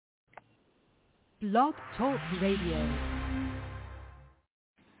Blog Talk Radio.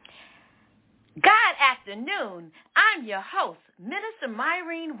 God afternoon. I'm your host, Minister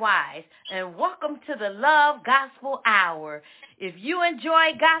Myrene Wise, and welcome to the Love Gospel Hour. If you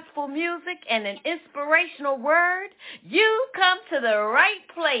enjoy gospel music and an inspirational word, you come to the right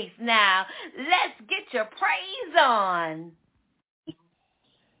place now. Let's get your praise on.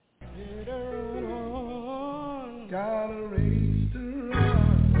 Gotta raise to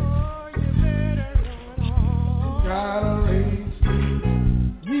run. Oh, you better run on. Gotta raise to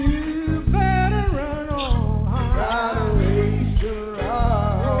run. You better run on. Gotta raise to run.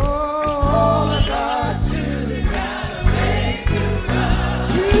 All I got to do. Gotta raise to run.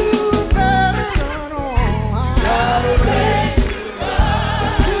 You better run on. Gotta raise to run.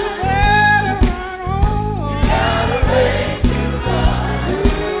 You better run on. Gotta raise to run. You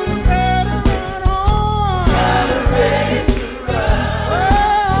better run on. Gotta raise to run.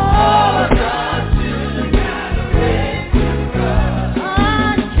 All I got to do. Gotta raise to run. I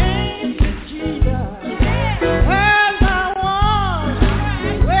came to Jesus as I was,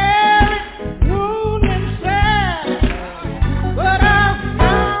 weary, wounded, and sad, but I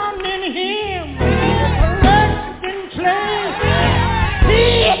found in Him a resting place. He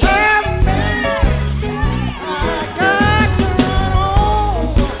has made. I got to run on.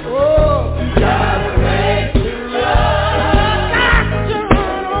 Oh, gotta raise to run. I got to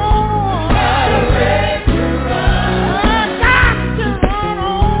run on. Gotta raise to run. I got to run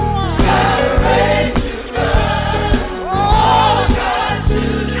on. Gotta raise to run. All I got to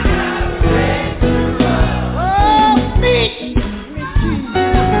do. Gotta raise to run. Oh, meet me, Jesus.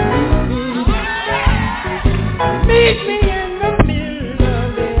 Meet me in the middle of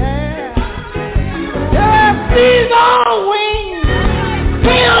the air. Yeah, please always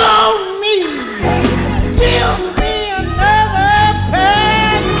fill on me. Give me another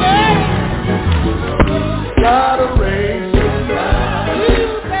pancake. Gotta raise to run. You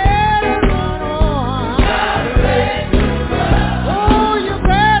better run on. Gotta raise to run. Oh, you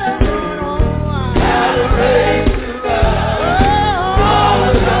better run on. Gotta raise to run. All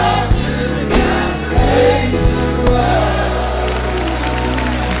I got to do. Gotta raise to run.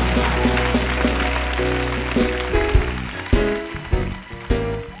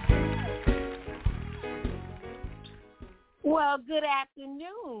 Well, good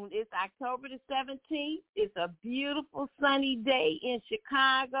afternoon. It's October the 17th. It's a beautiful sunny day in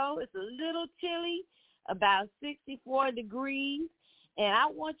Chicago. It's a little chilly, about 64 degrees. And I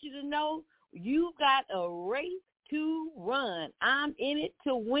want you to know you've got a race to run. I'm in it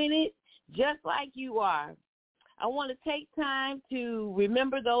to win it, just like you are. I want to take time to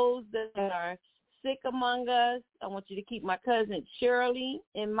remember those that are sick among us. I want you to keep my cousin Shirley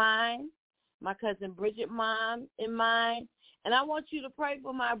in mind, my cousin Bridget mom in mind. And I want you to pray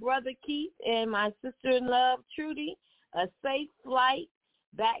for my brother Keith and my sister-in-law Trudy, a safe flight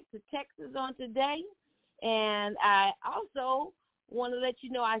back to Texas on today. And I also want to let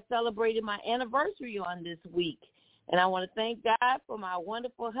you know I celebrated my anniversary on this week. And I want to thank God for my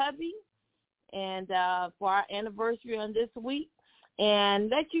wonderful hubby and for our anniversary on this week.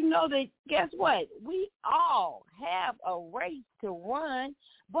 And let you know that, guess what? We all have a race to run,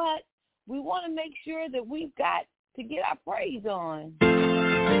 but we want to make sure that we've got to get our praise on.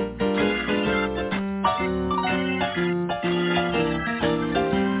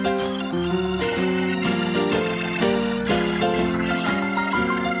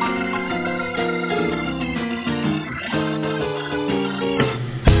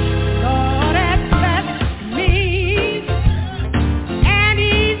 Lord has blessed me, and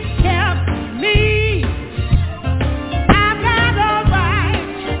He's kept me. I've got a right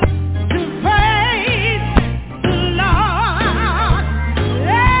to praise the Lord.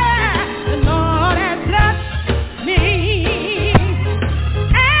 Yeah, the Lord has blessed me.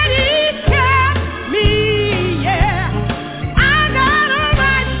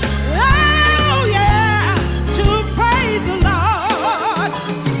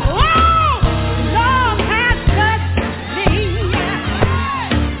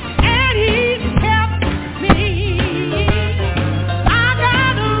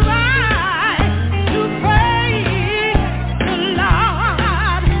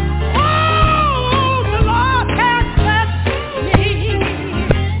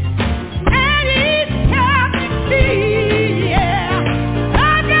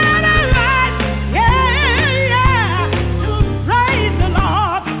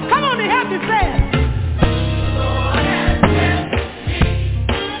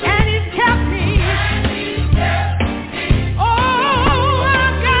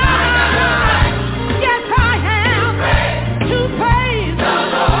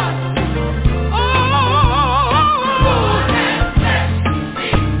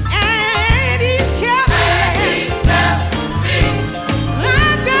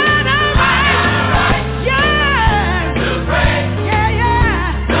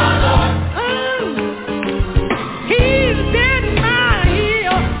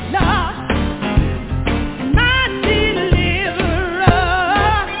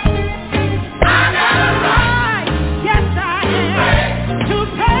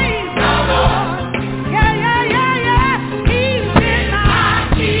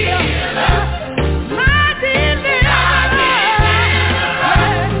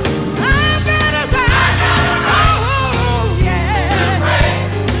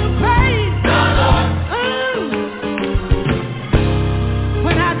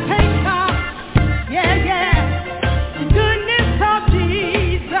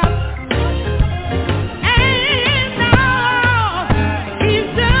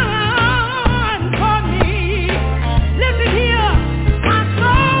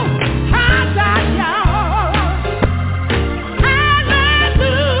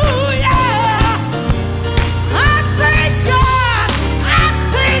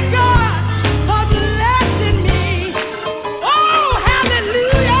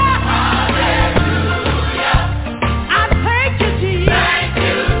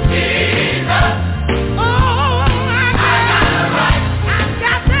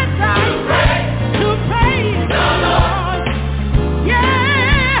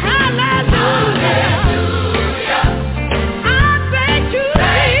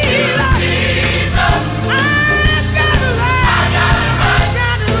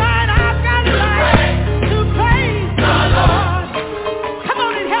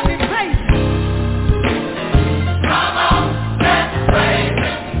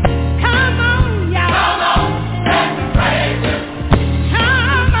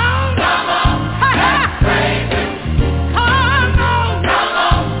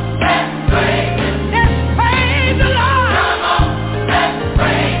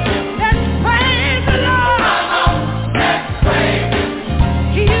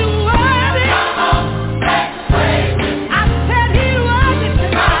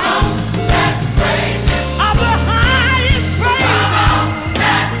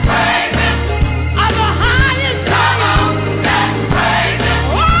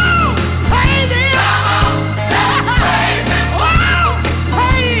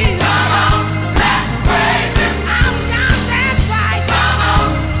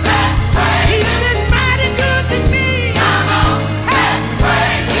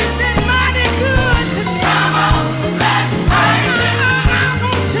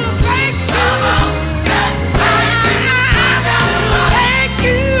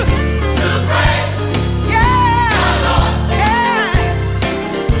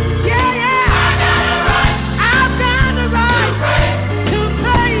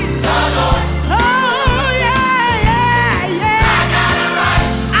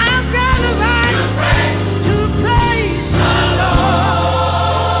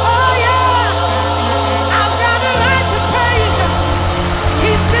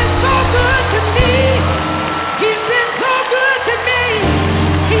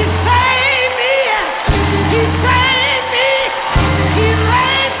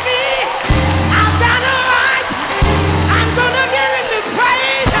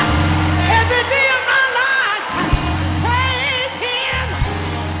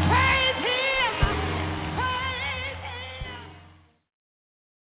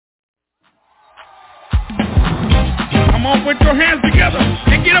 Come on, put your hands together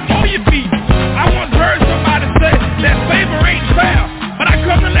and get up on your feet. I once heard somebody say that favor ain't fair, but I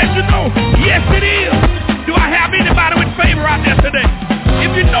come to let you know, yes it is. Do I have anybody with favor out there today?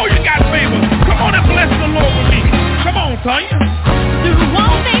 If you know you got favor, come on and bless the Lord with me. Come on, Tanya. Through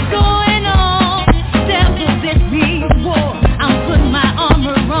all things going on, devil bit me war. I'm putting my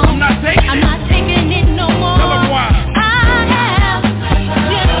armor on. I'm not taking it no more. Tell them why. I have,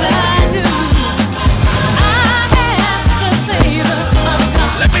 yes I do. I have the favor of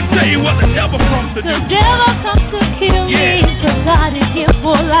God. Let me tell you what the devil comes to do. The devil comes to kill me, but God is here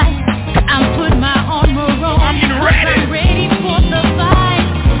for life. I'm putting my armor on. I'm getting ready. I'm ready for the fight.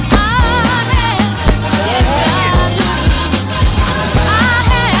 I have, yes I do. I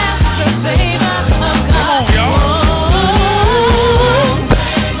have the favor of God. Come on, y'all.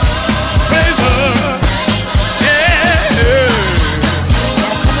 Favor. Yeah.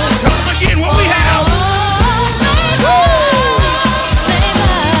 Come on, tell them again what we have.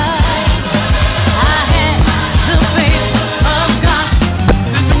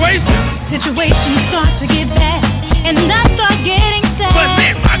 Situations start to get bad, and I start getting sad.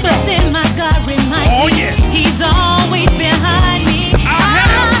 But then my God reminds me, He's always behind me. I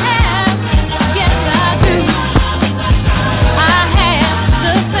have, yes I do. I have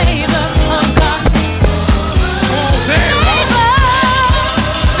the favor of God. Favor.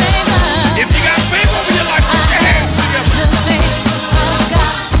 If you got favor over your life, put your hands together. The favor of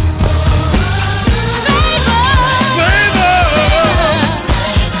God. Favor.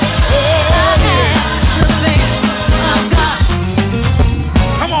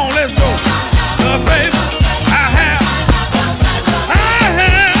 Come on, let's go. The favor I have,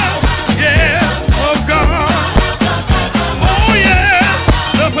 yeah, of God. Oh yeah,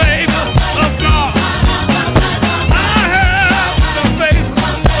 the favor of God. I have the favor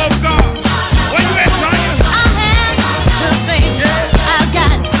of God. Where you at, Tanya? I have the favor, I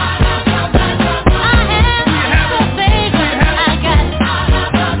got it. I have the favor, I got it.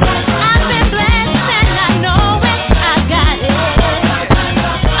 I've been blessed and I know it, I got it.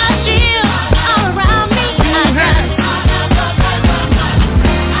 A shield all around me, I got it.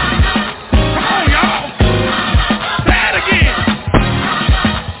 Come on, y'all. Say it again.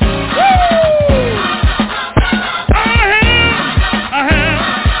 Woo! I have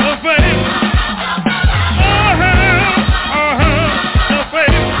the favor. I have the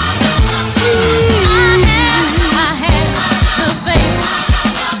favor. I have the favor.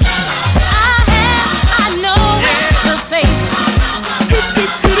 I know the favor.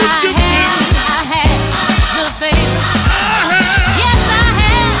 I have the favor. Yes, I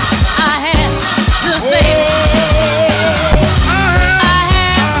have the favor.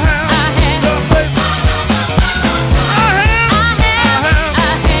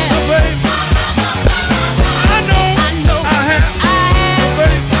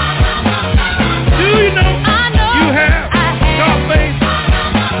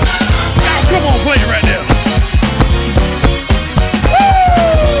 Come on, play it right there.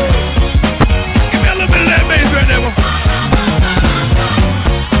 Give me a little bit of that bass right there.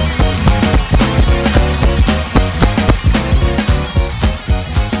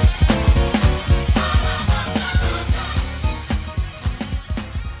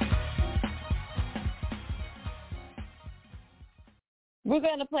 We're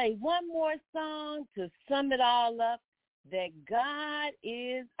going to play one more song to sum it all up, that God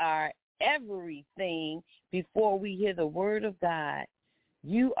is our everything, before we hear the word of God.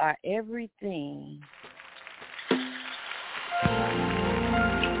 You are everything.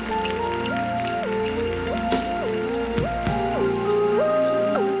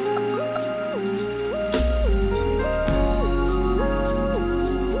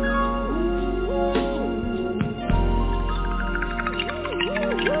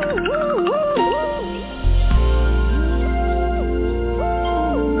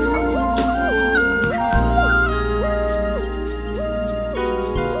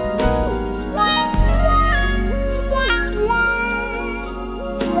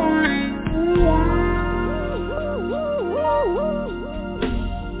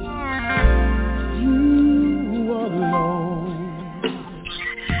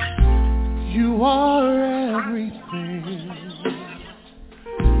 You are everything.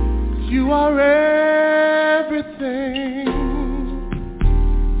 You are everything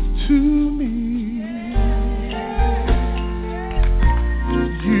to me.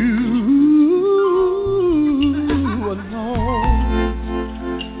 You alone.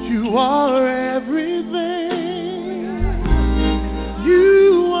 You are everything.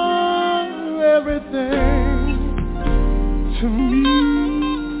 You are everything to me.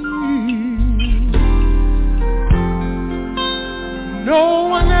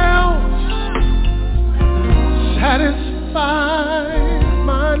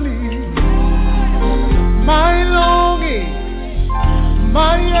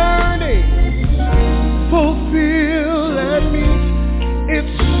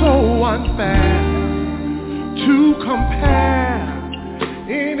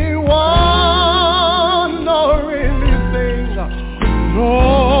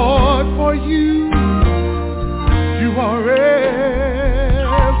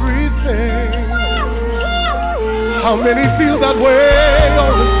 How many feel that way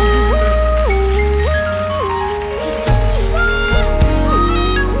on this evening?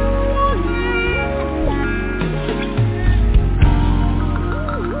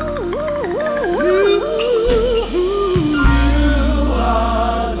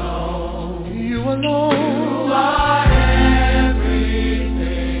 You alone. You are everything.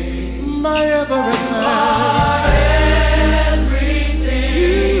 My everything.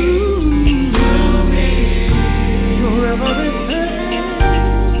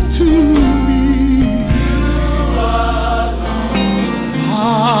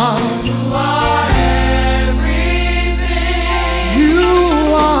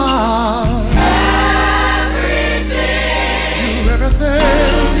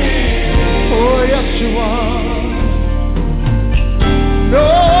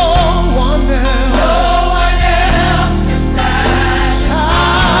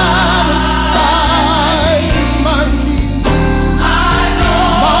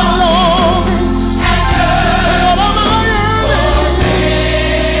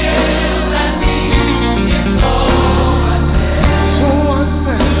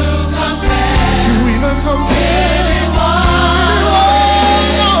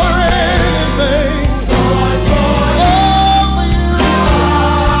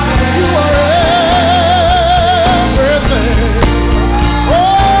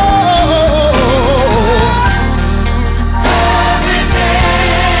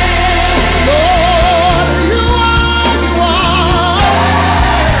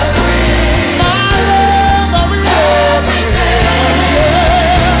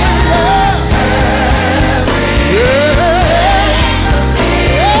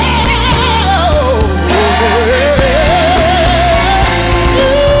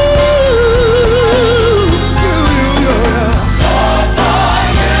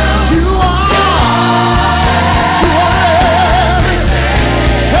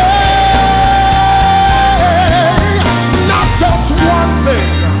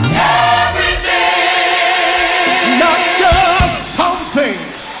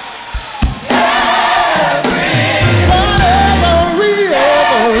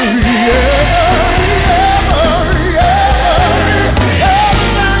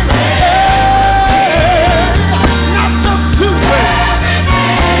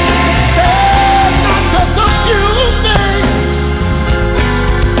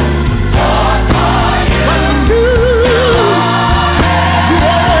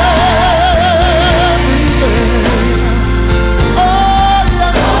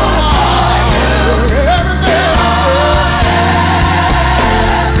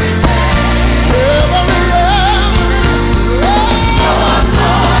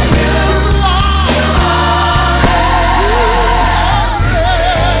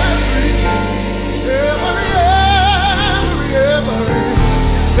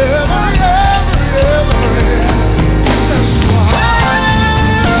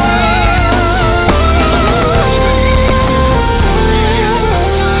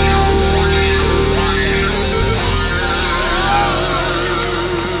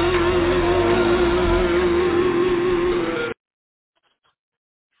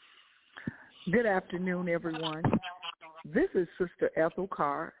 Good afternoon, everyone. This is Sister Ethel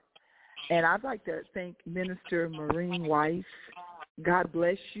Carr, and I'd like to thank Minister Maureen Weiss. God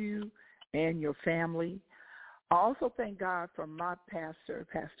bless you and your family. I also thank God for my pastor,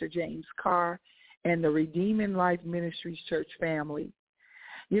 Pastor James Carr, and the Redeeming Life Ministries Church family.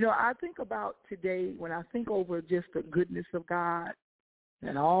 You know, I think about today, when I think over just the goodness of God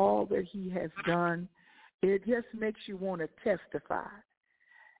and all that he has done, it just makes you want to testify.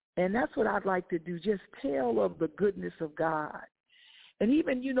 And that's what I'd like to do, just tell of the goodness of God. And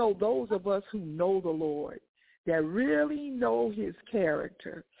even, you know, those of us who know the Lord, that really know his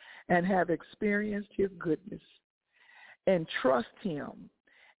character and have experienced his goodness and trust him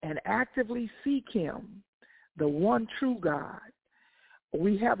and actively seek him, the one true God.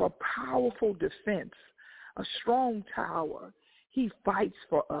 We have a powerful defense, a strong tower. He fights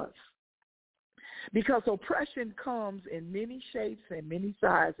for us. Because oppression comes in many shapes and many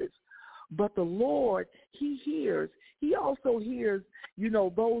sizes. But the Lord, he hears. He also hears, you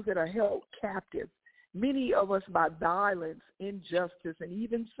know, those that are held captive. Many of us by violence, injustice, and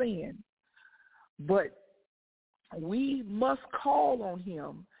even sin. But we must call on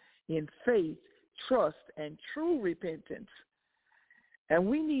him in faith, trust, and true repentance. And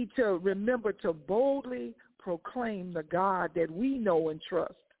we need to remember to boldly proclaim the God that we know and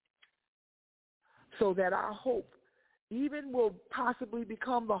trust, so that our hope even will possibly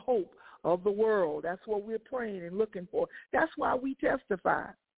become the hope of the world. That's what we're praying and looking for. That's why we testify.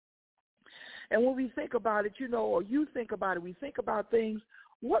 And when we think about it, or you think about it, we think about things,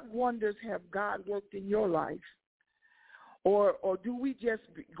 what wonders have God worked in your life? Or do we just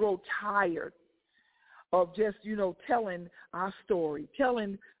grow tired of just, telling our story,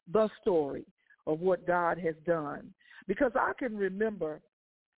 telling the story of what God has done? Because I can remember,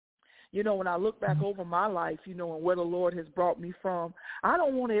 when I look back over my life, and where the Lord has brought me from, I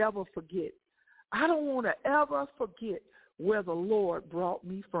don't want to ever forget. I don't want to ever forget where the Lord brought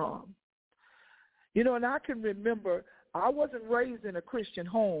me from. And I can remember I wasn't raised in a Christian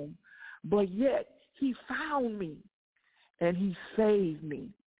home, but yet he found me and he saved me.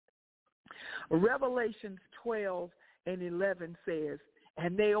 Revelations 12:11 says,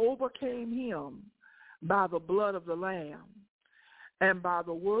 and they overcame him by the blood of the Lamb and by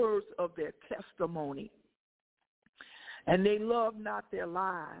the words of their testimony. And they loved not their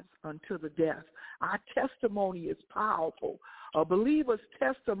lives unto the death. Our testimony is powerful. A believer's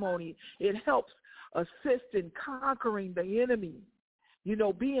testimony, it helps assist in conquering the enemy.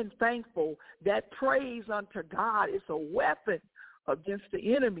 Being thankful, that praise unto God is a weapon against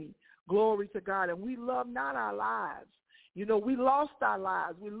the enemy. Glory to God. And we love not our lives. We lost our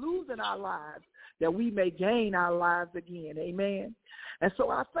lives. We're losing our lives that we may gain our lives again. Amen. And so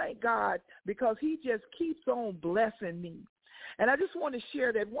I thank God because he just keeps on blessing me. And I just want to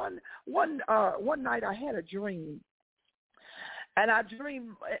share that one night I had a dream. And I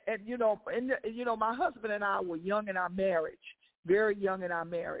dreamed, and my husband and I were young in our marriage, very young in our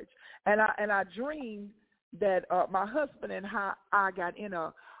marriage. And I dreamed that my husband and I got in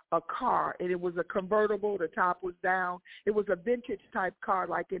a car, and it was a convertible. The top was down. It was a vintage type car,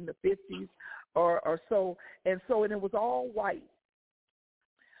 like in the 50s or so. And it was all white.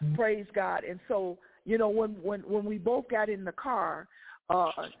 Praise God. And so, when we both got in the car,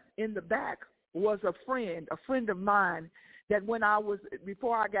 in the back was a friend of mine that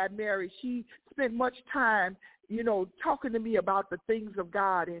before I got married, she spent much time, talking to me about the things of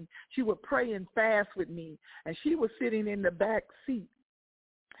God, and she would pray and fast with me. And she was sitting in the back seat,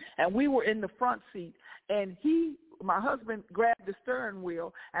 and we were in the front seat, and my husband grabbed the steering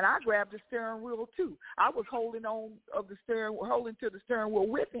wheel, and I grabbed the steering wheel too. I was holding to the steering wheel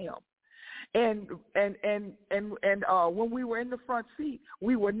with him. And when we were in the front seat,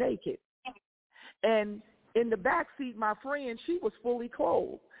 we were naked. And in the back seat, my friend, she was fully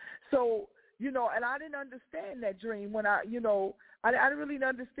clothed. So, and I didn't understand that dream when I didn't really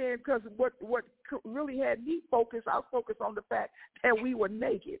understand, because what really had me focused, I was focused on the fact that we were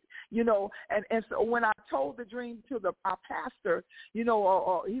naked, and so when I told the dream to our pastor, he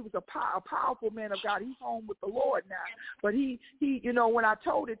was a powerful man of God. He's home with the Lord now, but he when I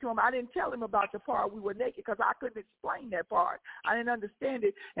told it to him, I didn't tell him about the part we were naked, because I couldn't explain that part. I didn't understand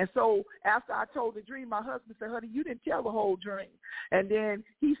it. And so after I told the dream, my husband said, honey, you didn't tell the whole dream. And then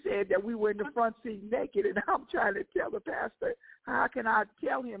he said that we were in the front seat naked, and I'm trying to tell the pastor, how can I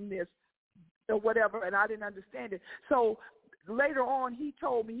tell him this or whatever? And I didn't understand it. So later on, he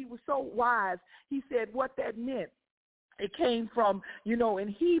told me, he was so wise. He said what that meant. It came from,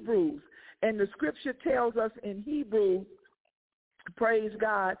 in Hebrews. And the scripture tells us in Hebrews, praise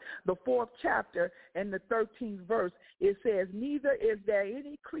God, the 4th chapter and the 13th verse, it says, neither is there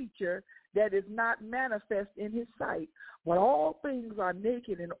any creature that is not manifest in his sight, but all things are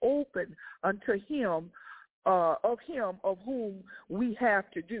naked and open unto him, of whom we have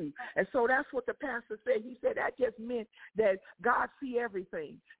to do. And so that's what the pastor said. He said that just meant that God see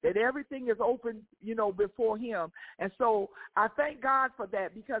everything, that everything is open, before him. And so I thank God for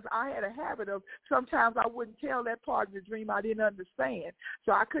that, because I had a habit of sometimes I wouldn't tell that part of the dream I didn't understand.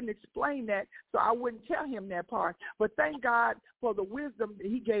 So I couldn't explain that, so I wouldn't tell him that part. But thank God for the wisdom that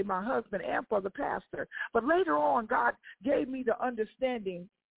he gave my husband and for the pastor. But later on, God gave me the understanding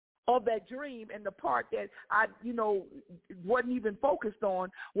of that dream, and the part that I, wasn't even focused on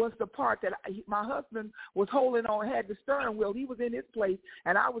was the part that my husband was holding on, had the steering wheel. He was in his place,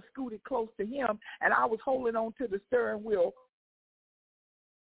 and I was scooted close to him, and I was holding on to the steering wheel.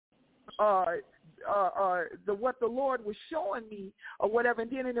 What the Lord was showing me or whatever,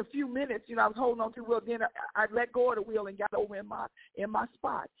 and then in a few minutes, I was holding on to the wheel. Then I let go of the wheel and got over in my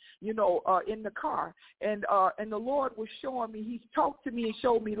spot, in the car. And the Lord was showing me. He talked to me and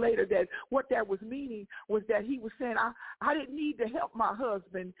showed me later that what that was meaning was that he was saying I didn't need to help my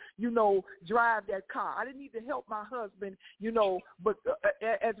husband, drive that car. I didn't need to help my husband, but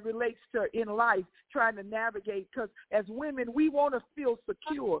as related relates to in life, trying to navigate, because as women, we want to feel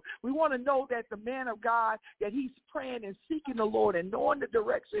secure. We want to know that the man of God, that he's praying and seeking the Lord and knowing the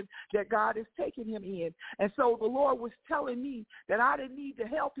direction that God is taking him in. And so the Lord was telling me that I didn't need to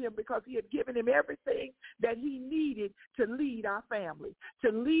help him because he had given him everything that he needed to lead our family,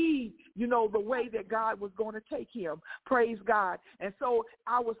 to lead, the way that God was going to take him. Praise God. And so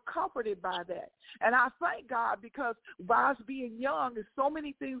I was comforted by that. And I thank God because by us being young, there's so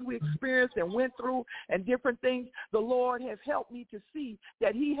many things we experienced and went through and different things. The Lord has helped me to see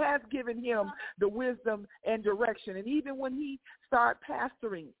that he has given him the wisdom and direction. And even when he started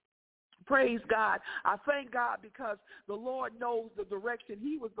pastoring, praise God, I thank God because the Lord knows the direction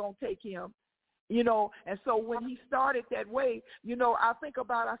he was going to take him. And so when he started that way, I think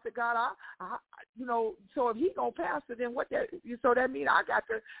about, I said, God, I so if he going to pastor, then so that means I got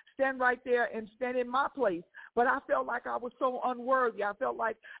to stand right there and stand in my place. But I felt like I was so unworthy. I felt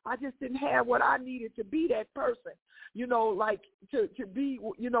like I just didn't have what I needed to be that person, like to be,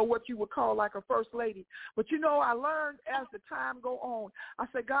 what you would call like a first lady. But, I learned as the time go on, I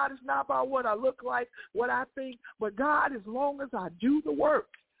said, God, it's not about what I look like, what I think, but God, as long as I do the work,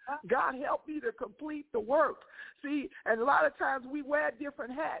 God help me to complete the work. See, and a lot of times we wear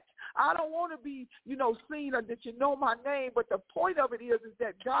different hats. I don't want to be, seen or that my name, but the point of it is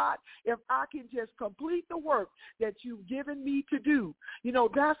that God, if I can just complete the work that you've given me to do,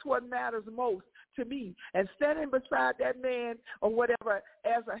 that's what matters most to me. And standing beside that man or whatever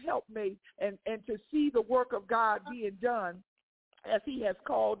as a helpmate and to see the work of God being done as he has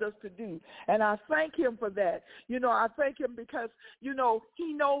called us to do. And I thank him for that. I thank him because,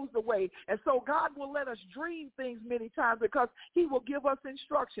 he knows the way. And so God will let us dream things many times because he will give us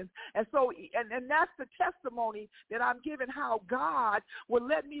instructions. And so, and that's the testimony that I'm giving, how God will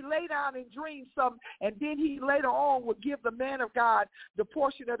let me lay down and dream something, and then he later on will give the man of God the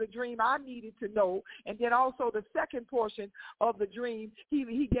portion of the dream I needed to know. And then also the second portion of the dream,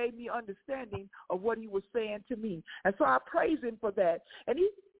 he gave me understanding of what he was saying to me. And so I praise him for that. And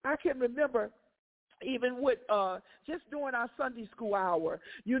I can remember even with just during our Sunday school hour,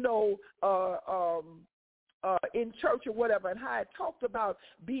 in church or whatever, and how I talked about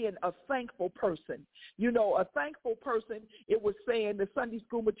being a thankful person. A thankful person, it was saying, the Sunday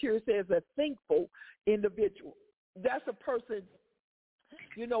school material says a thankful individual. That's a person,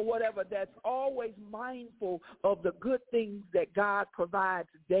 whatever, that's always mindful of the good things that God provides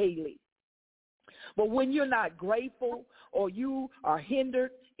daily. But when you're not grateful or you are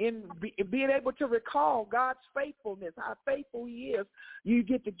hindered in being able to recall God's faithfulness, how faithful he is,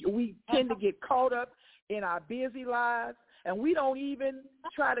 we tend to get caught up in our busy lives, and we don't even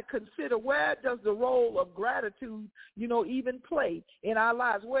try to consider where does the role of gratitude, even play in our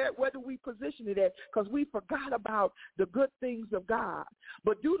lives. Where do we position it at? Because we forgot about the good things of God.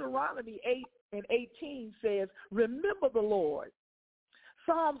 But Deuteronomy 8:18 says, remember the Lord.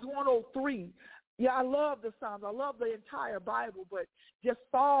 Psalms 103. Yeah, I love the Psalms. I love the entire Bible, but just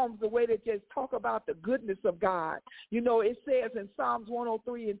Psalms, the way they just talk about the goodness of God. It says in Psalms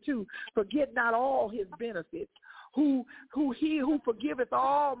 103:2, forget not all his benefits, who forgiveth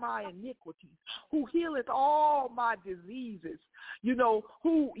all my iniquities, who healeth all my diseases,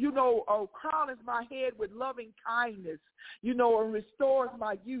 who crowneth my head with loving kindness, and restores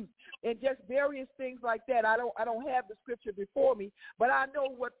my youth, and just various things like that. I don't have the scripture before me, but I know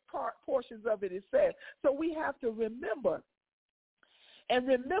what portions of it said. So we have to remember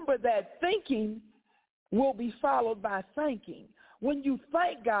that thinking will be followed by thanking. When you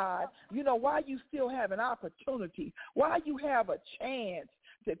thank God, while you still have an opportunity, while you have a chance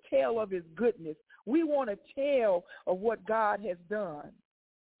to tell of his goodness, we want to tell of what God has done.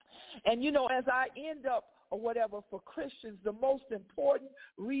 And, as I end up or whatever, for Christians, the most important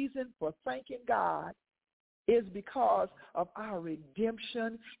reason for thanking God is because of our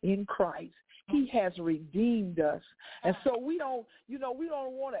redemption in Christ. He has redeemed us. And so we don't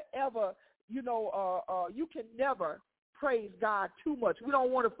want to ever, you can never praise God too much. We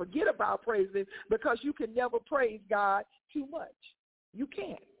don't want to forget about praising, because you can never praise God too much. You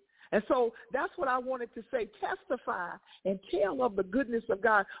can't. And so that's what I wanted to say. Testify and tell of the goodness of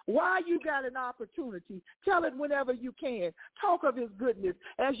God. While you got an opportunity, tell it whenever you can. Talk of his goodness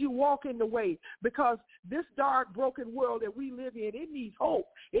as you walk in the way, because this dark, broken world that we live in, it needs hope.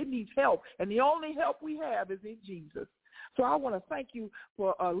 It needs help. And the only help we have is in Jesus. So I want to thank you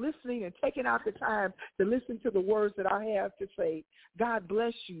for listening and taking out the time to listen to the words that I have to say. God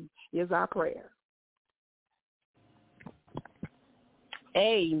bless you is our prayer.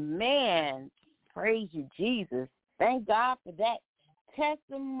 Amen. Praise you, Jesus. Thank God for that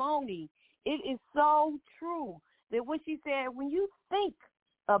testimony. It is so true that what she said, when you think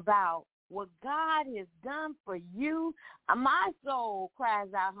about what God has done for you, my soul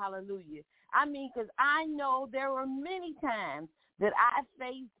cries out hallelujah. I mean, because I know there were many times that I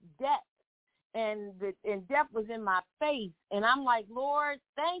faced death, and death was in my face. And I'm like, Lord,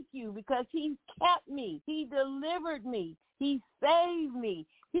 thank you, because he kept me. He delivered me. He saved me.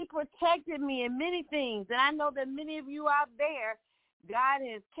 He protected me in many things. And I know that many of you out there, God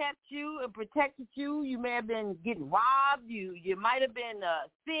has kept you and protected you. You may have been getting robbed. You might have been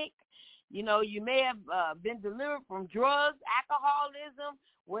sick. You know, you may have been delivered from drugs, alcoholism,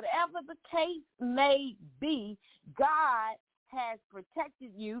 whatever the case may be. God has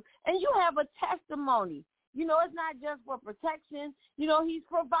protected you, and you have a testimony. You know, it's not just for protection. You know, he's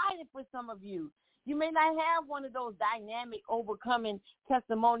provided for some of you. You may not have one of those dynamic, overcoming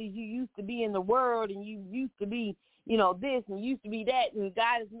testimonies you used to be in the world, and you used to be, you know, this and used to be that, and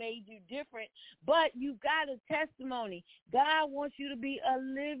God has made you different, but you've got a testimony. God wants you to be a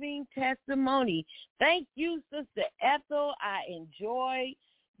living testimony. Thank you, Sister Ethel. I enjoyed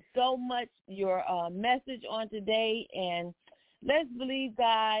so much your message on today, and let's believe,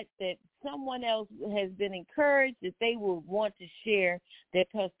 God, that someone else has been encouraged, that they will want to share their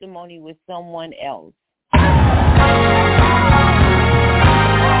testimony with someone else.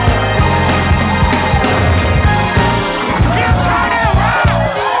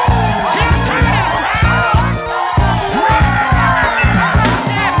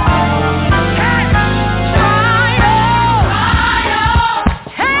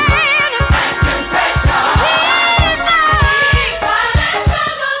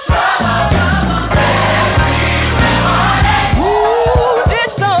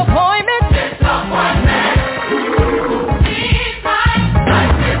 Disappointment.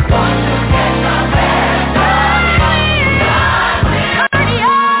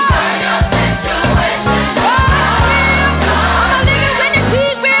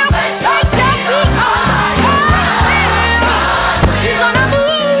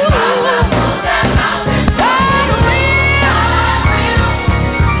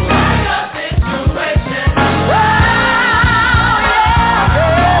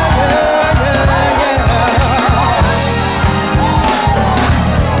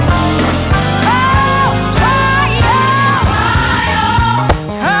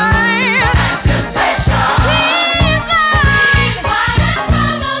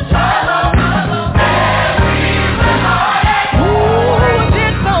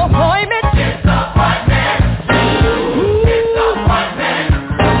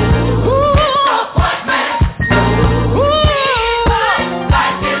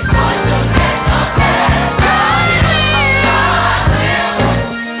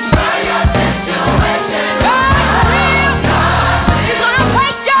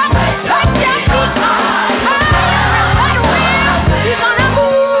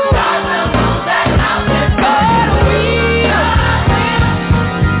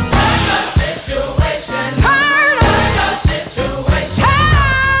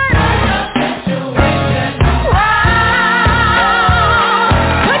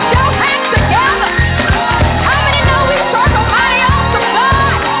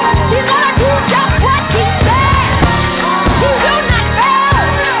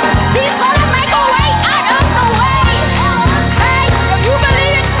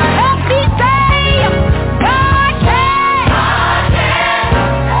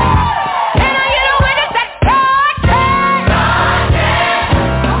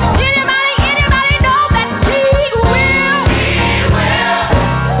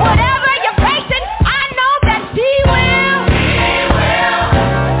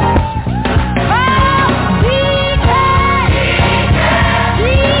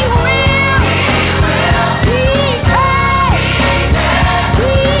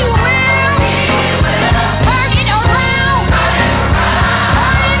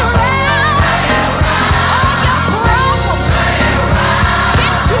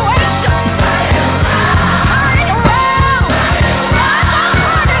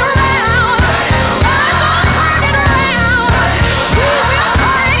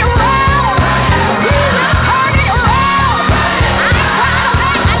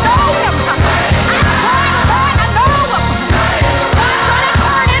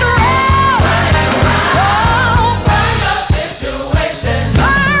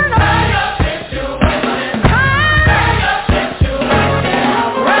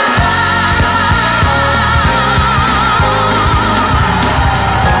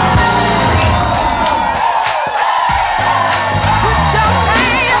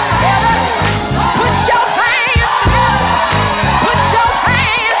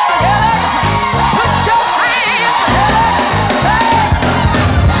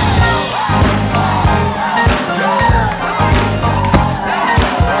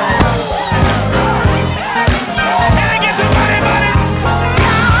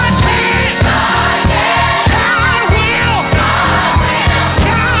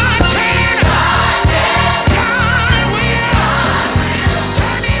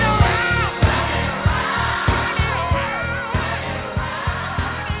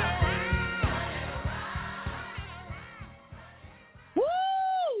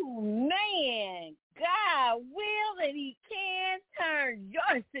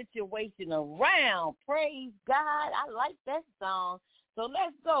 situation around. Praise God. I like that song. So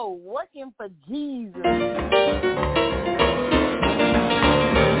let's go. Working for Jesus.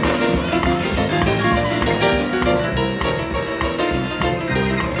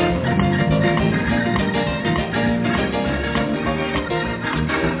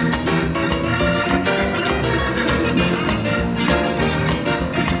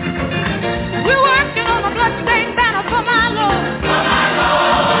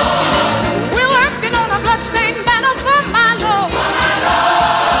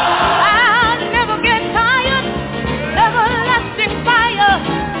 I'll never get tired.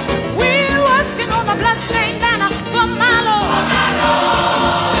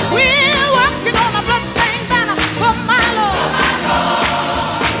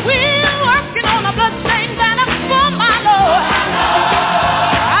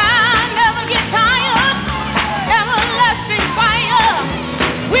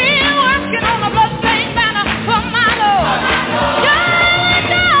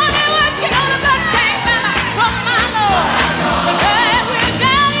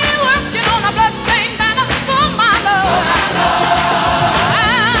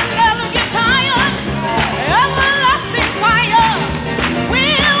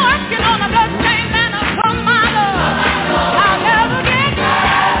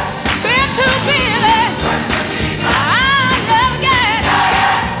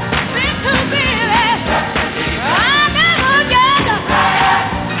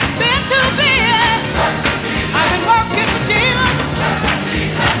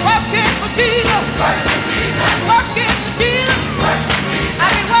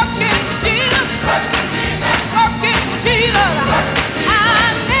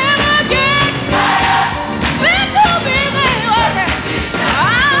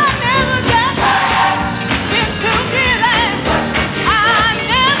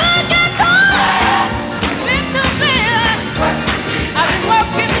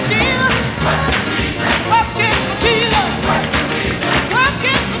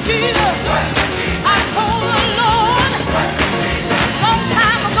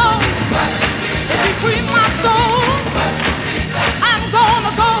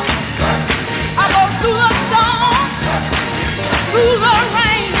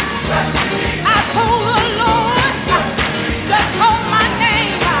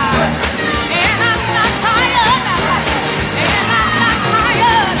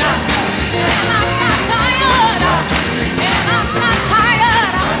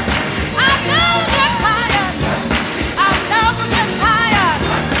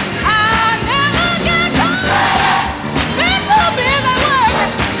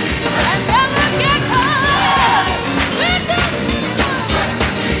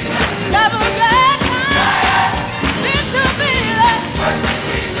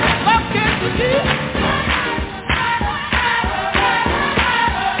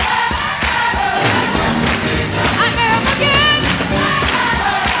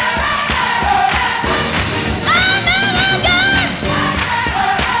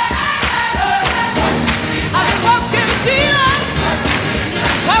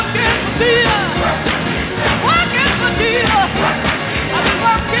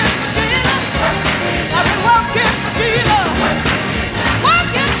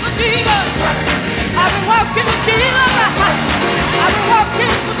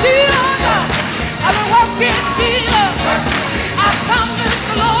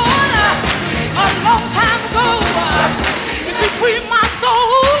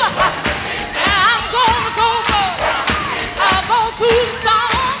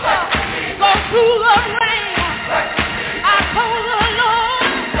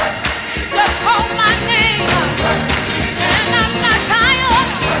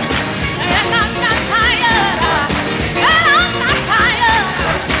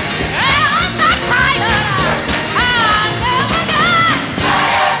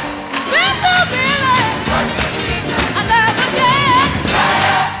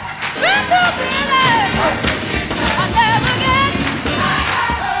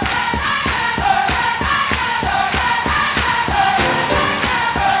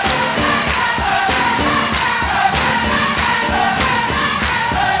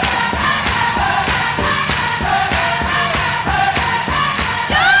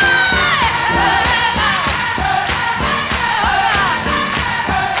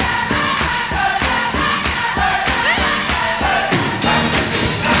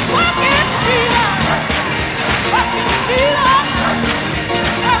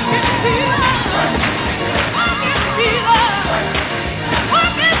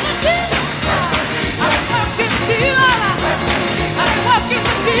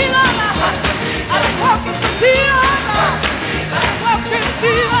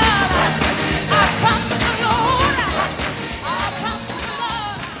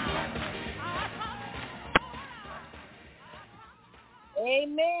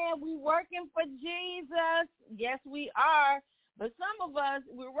 Amen. We working for Jesus. Yes, we are. But some of us,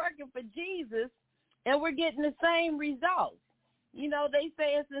 we're working for Jesus, and we're getting the same results. You know, they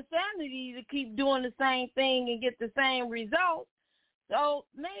say it's insanity to keep doing the same thing and get the same results. So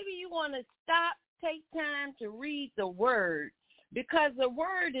maybe you want to stop, take time to read the word, because the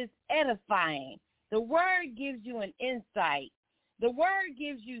word is edifying. The word gives you an insight. The word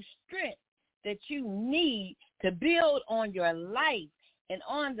gives you strength that you need to build on your life and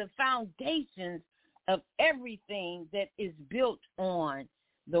on the foundations of everything that is built on.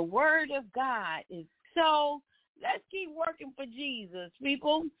 The word of God is so. Let's keep working for Jesus,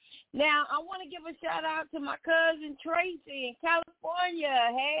 people. Now, I want to give a shout out to my cousin Tracy in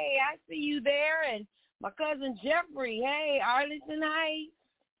California. Hey, I see you there. And my cousin Jeffrey. Hey, Arlington Heights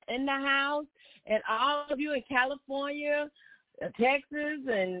in the house. And all of you in California, Texas,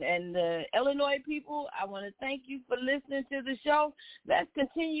 and the Illinois people, I want to thank you for listening to the show. Let's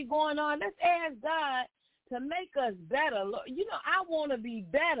continue going on. Let's ask God to make us better. You know, I want to be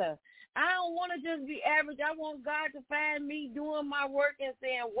better. I don't want to just be average. I want God to find me doing my work and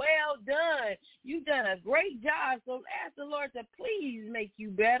saying, well done. You've done a great job. So ask the Lord to please make you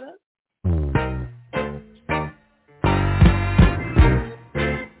better.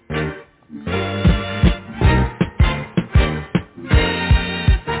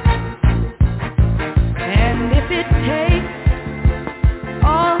 And if it takes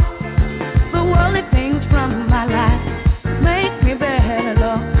all the worldly things from my life, make me better,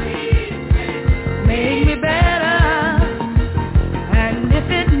 Lord. Make me better. And if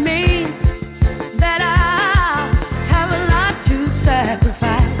it means that I have a lot to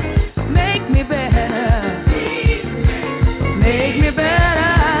sacrifice, make me better.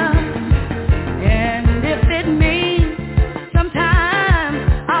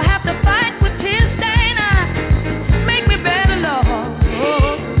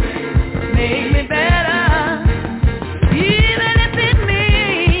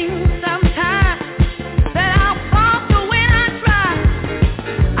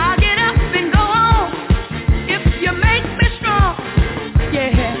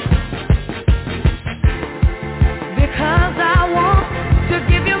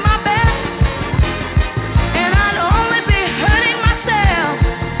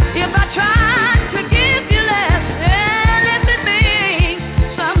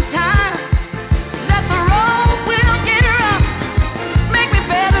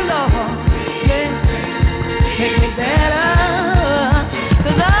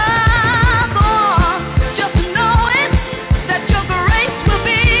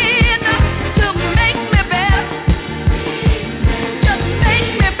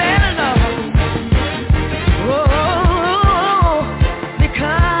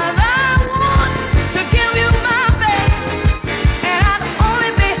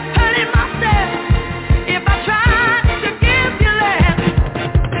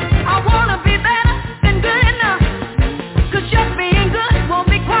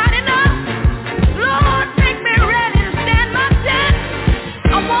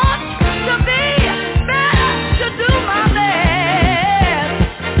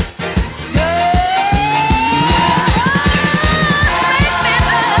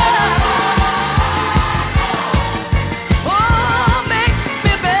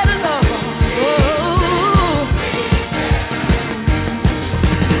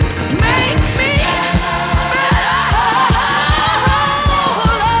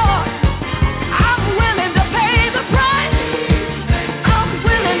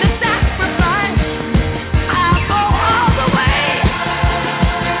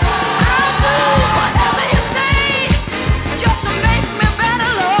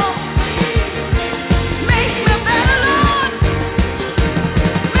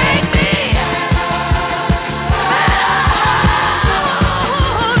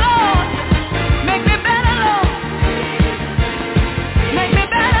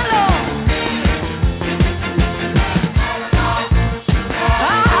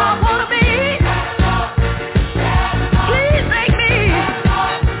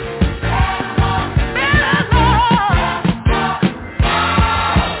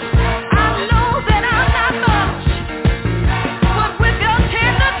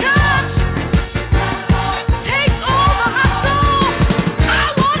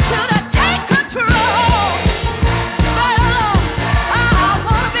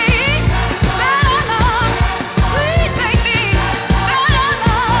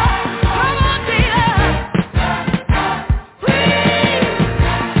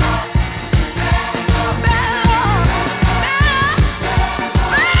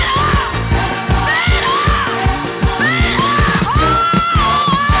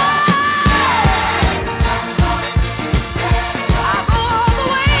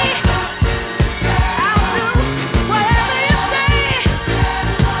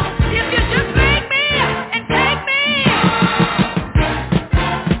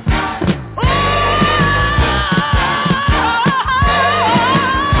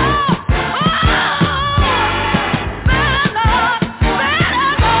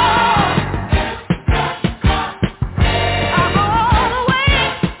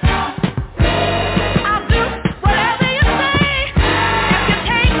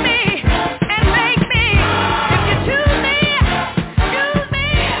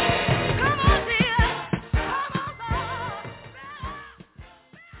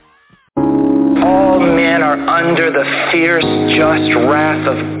 under the fierce, just wrath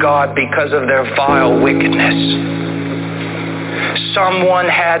of God because of their vile wickedness. Someone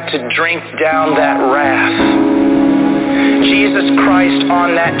had to drink down that wrath. Jesus Christ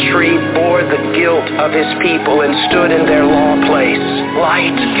on that tree bore the guilt of his people and stood in their law place.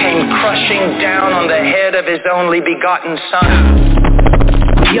 Light came crushing down on the head of his only begotten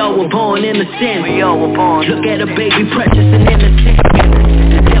Son. We all were born innocent. Look at a baby precious and innocent.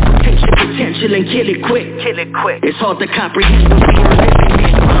 The devil takes your potential and kill it quick. It's hard to comprehend what we are living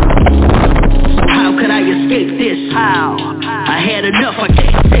in. So how could I escape this? How? I had enough, I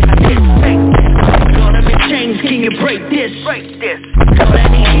can't take this. Lord, I'm in chains, can you break this? Lord, I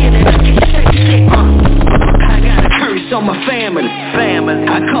need healing, I can't shake it. I got a curse on my family.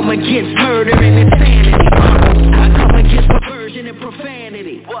 I come against murder and insanity. I come against perversion and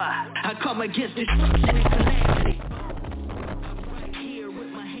profanity. I come against destruction and calamity. I'm right here with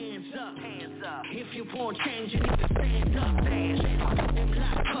my hands up. If you want change, you need to stand up. Them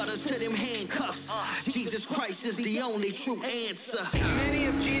lock cutters to them handcuffs. Jesus Christ is the only true answer. Many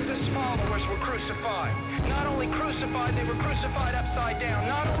of Jesus' followers were crucified. Not only crucified, they were crucified upside down.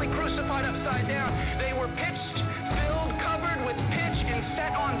 Not only crucified upside down, they were filled, covered with pitch and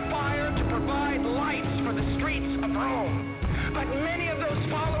set on fire to provide lights for the streets of Rome. But many of those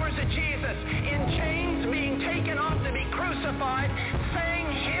followers of Jesus, in chains being taken off to be crucified,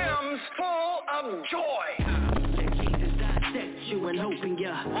 sang hymns full of joy. Jesus dissect you and open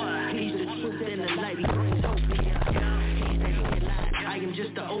ya. He's the truth and the light, he brings hope in ya. He's the headline, I am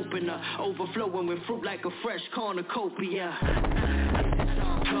just the opener, overflowing with fruit like a fresh cornucopia. It's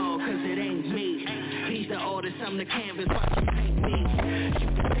all God, cause it ain't me. He's the artist, I'm the canvas, watch him paint me. You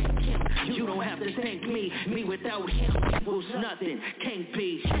can thank him, you don't have to thank me. Me without him equals nothing, can't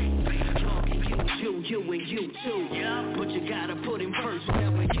be. God can use you and you too. But you gotta put him first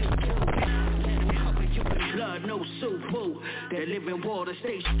whenever you do. Let him cover you in blood, no soup, boo. That living water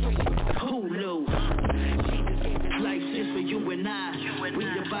stays free, Hulu. Jesus gave his life just for you and I. We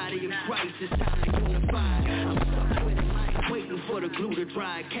the body of Christ, it's time to unify. I'm stuck with him, I ain't waiting for the glue to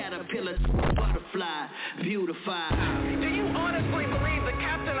dry. Caterpillar to a butterfly, beautified. Do you honestly believe the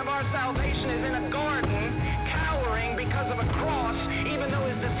captain of our salvation is in a garden, cowering because of a cross, even though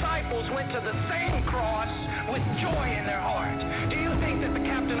his disciples went to the same cross with joy in their heart? Do you think that the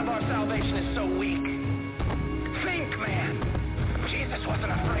captain of our salvation is so weak? Think, man. Jesus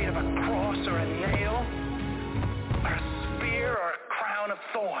wasn't afraid of a cross or a nail, or a spear or a crown of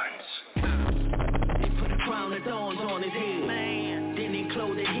thorns. They put a crown of thorns on his head. Then they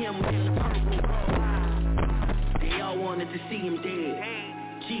clothed him in a purple robe. They all wanted to see him dead.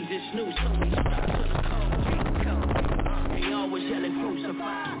 Jesus knew, so he stuck to the code. They all was yelling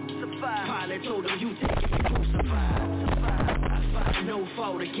crucify. Pilate told him, you take him and crucify. I find no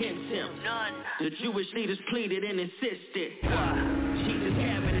fault against him. None. The Jewish leaders pleaded and insisted. Jesus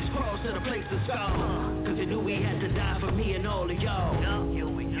carried his cross to the place of skull, cause they knew he had to die for me and all of y'all.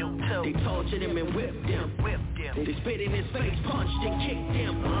 They tortured him and whipped him. They spit in his face, punched and kicked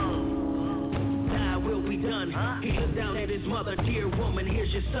him. Thy will be done. He looked down at his mother, dear woman,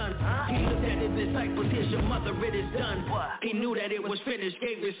 here's your son. He looked at his disciples, here's your mother, it is done. He knew that it was finished,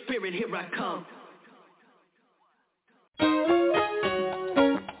 gave his spirit, here I come.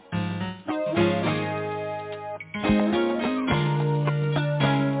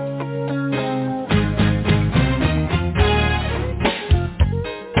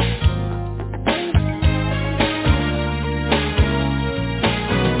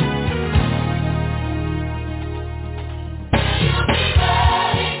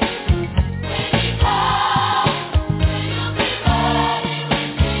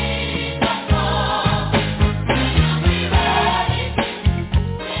 Oh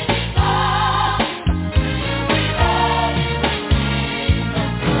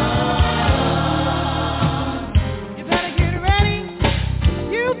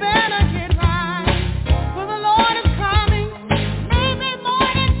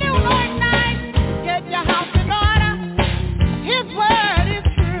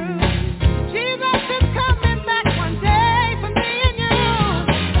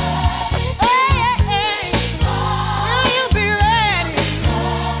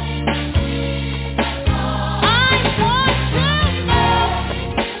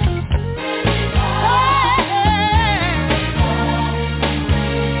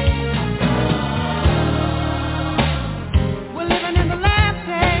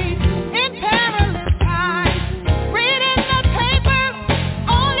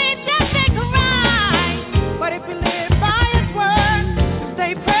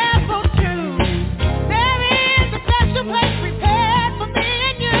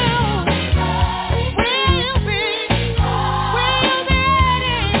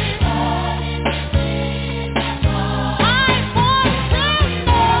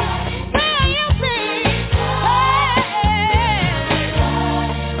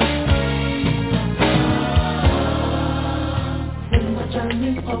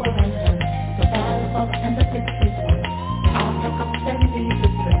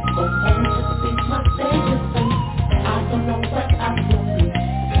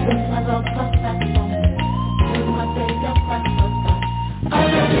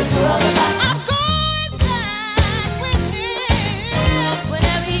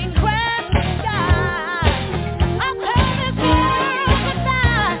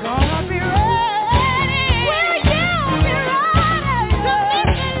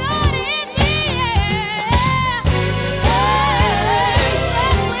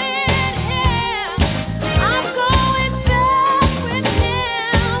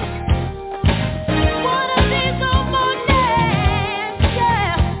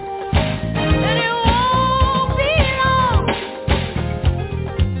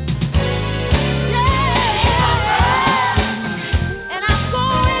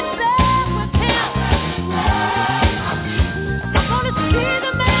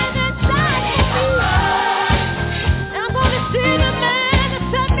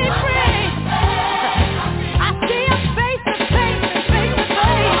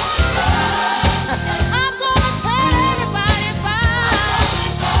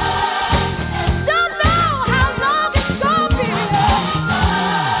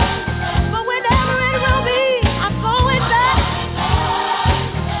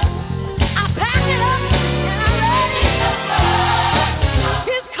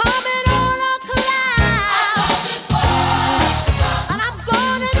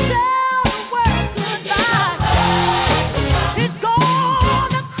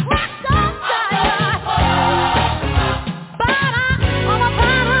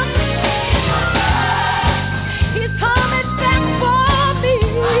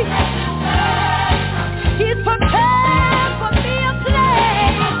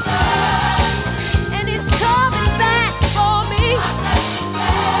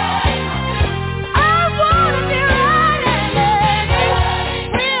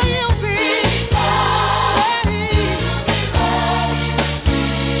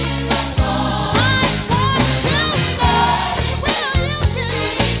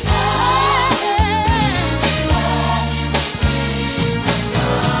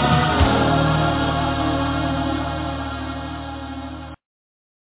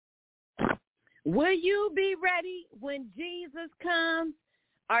Will you be ready when Jesus comes?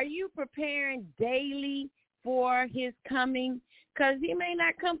 Are you preparing daily for his coming? Because he may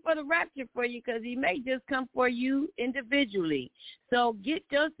not come for the rapture for you, because he may just come for you individually. So get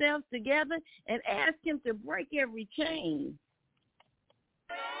yourselves together and ask him to break every chain.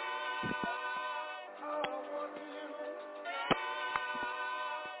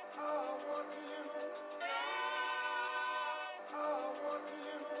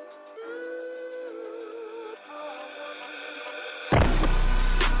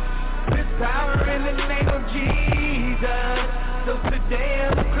 Power in the name of Jesus. So today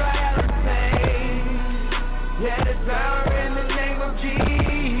I'm cry out and sing. Yeah, there's power in the name of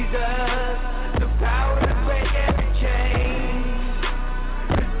Jesus. The power to break every chain.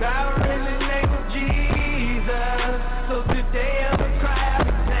 There's power in the name of Jesus. So today I'm cry out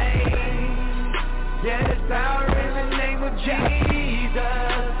and sing. Yeah, there's power in the name of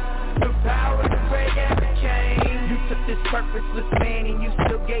Jesus. The power to break every chain. You took this purposeless man and you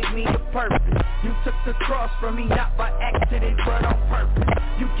still gave me a purpose. You took the cross from me, not by accident, but on purpose.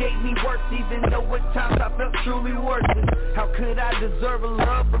 You gave me worth even though at times I felt truly worthless. How could I deserve a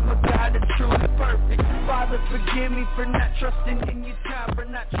love from a God that's truly perfect? Father, forgive me for not trusting in your time, for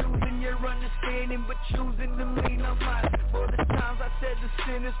not choosing your understanding, but choosing to lean on mine. For the times I said the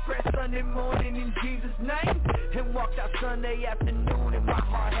sinners prayed Sunday morning in Jesus' name, and walked out Sunday afternoon and my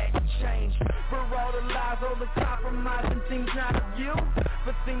heart had to change. For all the lies, all the compromise and things not of you,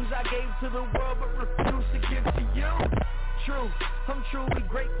 for things I gave to the world but refuse to give to you. True, I'm truly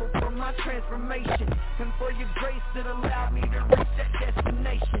grateful for my transformation and for your grace that allowed me to reach that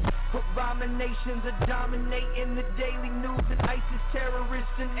destination. Abominations are dominating the daily news, and ISIS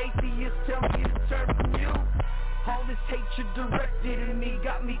terrorists and atheists tell me to turn from you. All this hatred directed at me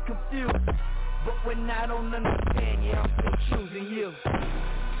got me confused, but when I don't understand, yeah, I'm still choosing you.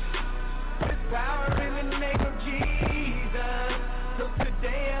 There's power in the name of Jesus. So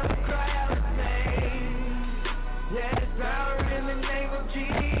today I'm cry out and sing. Yeah, there's power in the name of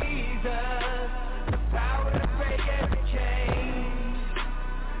Jesus. The power to break every chain.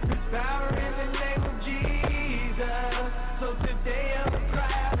 There's power in the name of Jesus. So today I'm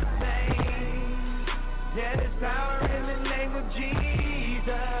cry out and sing. Yeah, there's power in the name of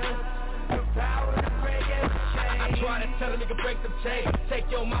Jesus. The power to break every chain. I try to tell a nigga break the chain.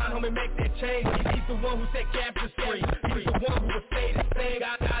 Take your mind home and make that change. He's the one who set captives free. He's the one who will stay the same.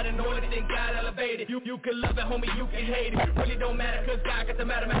 God anointed and God elevated. You can love it, homie, you can hate it. Really don't matter, cause God got the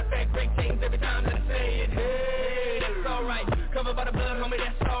matter. Matter of fact, break chains every time that I say it. Hey, that's alright. Covered by the blood, homie,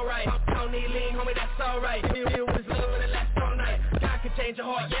 that's alright. I don't need lean, homie, that's alright. Feel with his love and it lasts all night. God can change your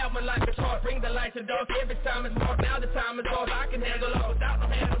heart, yeah, when life is hard. Bring the light to dark, every time it's marked. Now the time is off, I can handle all without no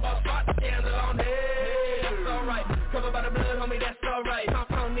handlebar. Spot the candle on, hey, that's alright. Covered by the blood, homie, that's alright. I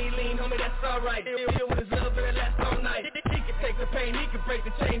don't need lean, homie, that's alright. Feel with his love and it lasts all night. He can take the pain, he can break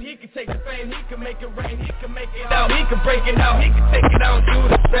the chain, he can take the fame, he can make it rain, he can make it out, he can break it out, he can take it out, do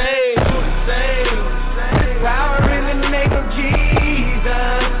the same, do the same. There's power in the name of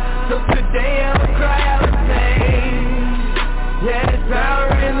Jesus. So today I'ma cry out and sing. Yeah, there's power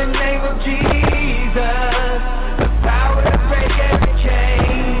in the name of Jesus. The power to break every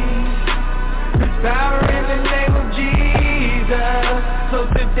chain. There's power in the name of Jesus. So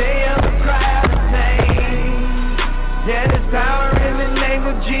today I'ma cry out and sing. Yeah, there's power in the name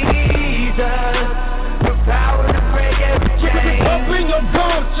of Jesus. The power to break every chain. Open your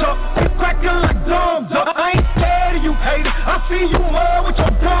guns, Chuck. You cracking like dogs, I ain't scared of you, hater. I see you all with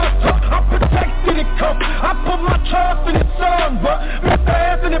your guns, I'm protected and cuffed. I put my trust in his son, but be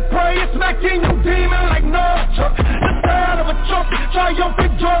fasting and praying, smacking you demon like no, Chuck. The sound of a trumpet,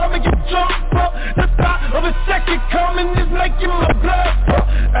 triumphant drum and you jump up. The thought of a second coming is making my blood up.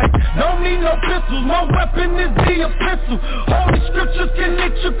 Ay, don't need no pistols, my weapon is the epistle. Holy scriptures can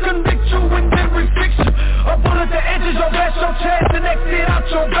let you, convict you, and then refix you. Up under the edges, your best, your chance, and exit out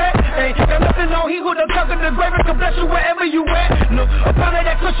your back. Ain't got nothing on, he who the conquer the grave and can bless you wherever you at. Look, up under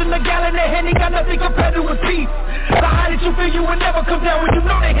that cushion, the gallon in hand, he got nothing compared to his peace. So how did you feel you would never come down when you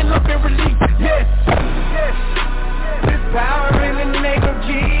know they can look and release? Yes, yes. There's power in the name of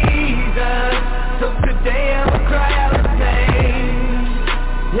Jesus. So today I'ma cry out and sing.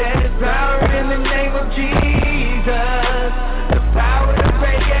 Yeah, there's power in the name of Jesus. The power to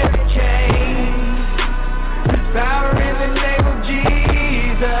break every chain. There's power in the name of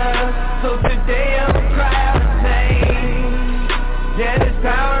Jesus. So today I'ma cry out and sing. Yeah, there's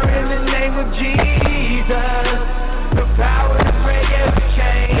power in the name of Jesus. The power to break every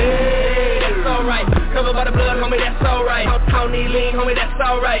chain. Hey, that's alright. Covered by the blood, homie, that's alright. I don't need lean, homie, that's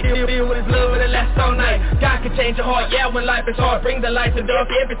alright. Feel with his love and it lasts all night. God can change your heart, yeah, when life is hard. Bring the light to dark,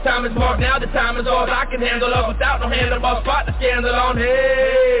 every time is marked. Now the time is off, I can handle up without no handlebars. Spot the scandal on,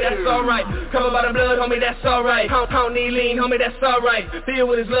 hey, that's alright. Covered by the blood, homie, that's alright. Don't need lean, homie, that's alright. Filled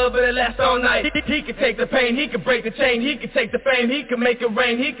with his love, but it lasts all night. He can take the pain, he can break the chain. He can take the fame, he can make it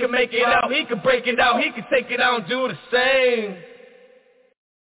rain. He can make it out, he can break it out. He can take it out and do the same.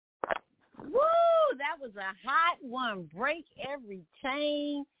 Woo, that was a hot one. Break every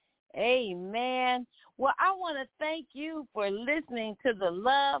chain. Amen. Well, I want to thank you for listening to the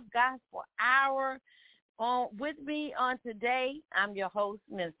Love Gospel Hour. With me on today, I'm your host,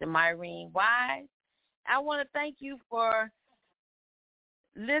 Mr. Myrene Wise. I want to thank you for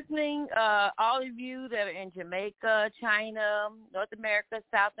listening, all of you that are in Jamaica, China, North America,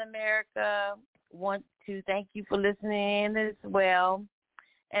 South America. Want to thank you for listening as well.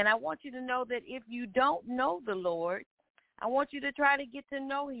 And I want you to know that if you don't know the Lord, I want you to try to get to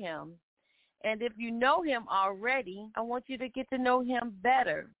know him. And if you know him already, I want you to get to know him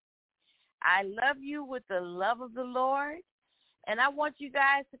better. I love you with the love of the Lord. And I want you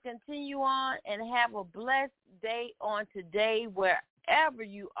guys to continue on and have a blessed day on today wherever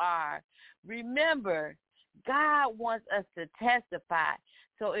you are. Remember, God wants us to testify.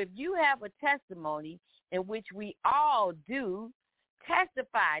 So if you have a testimony, in which we all do,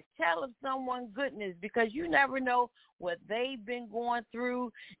 testify. Tell of someone goodness, because you never know what they've been going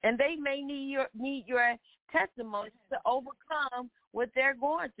through, and they may need your testimony to overcome what they're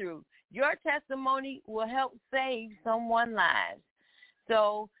going through. Your testimony will help save someone's lives.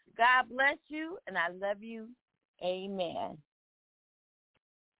 So God bless you, and I love you. Amen.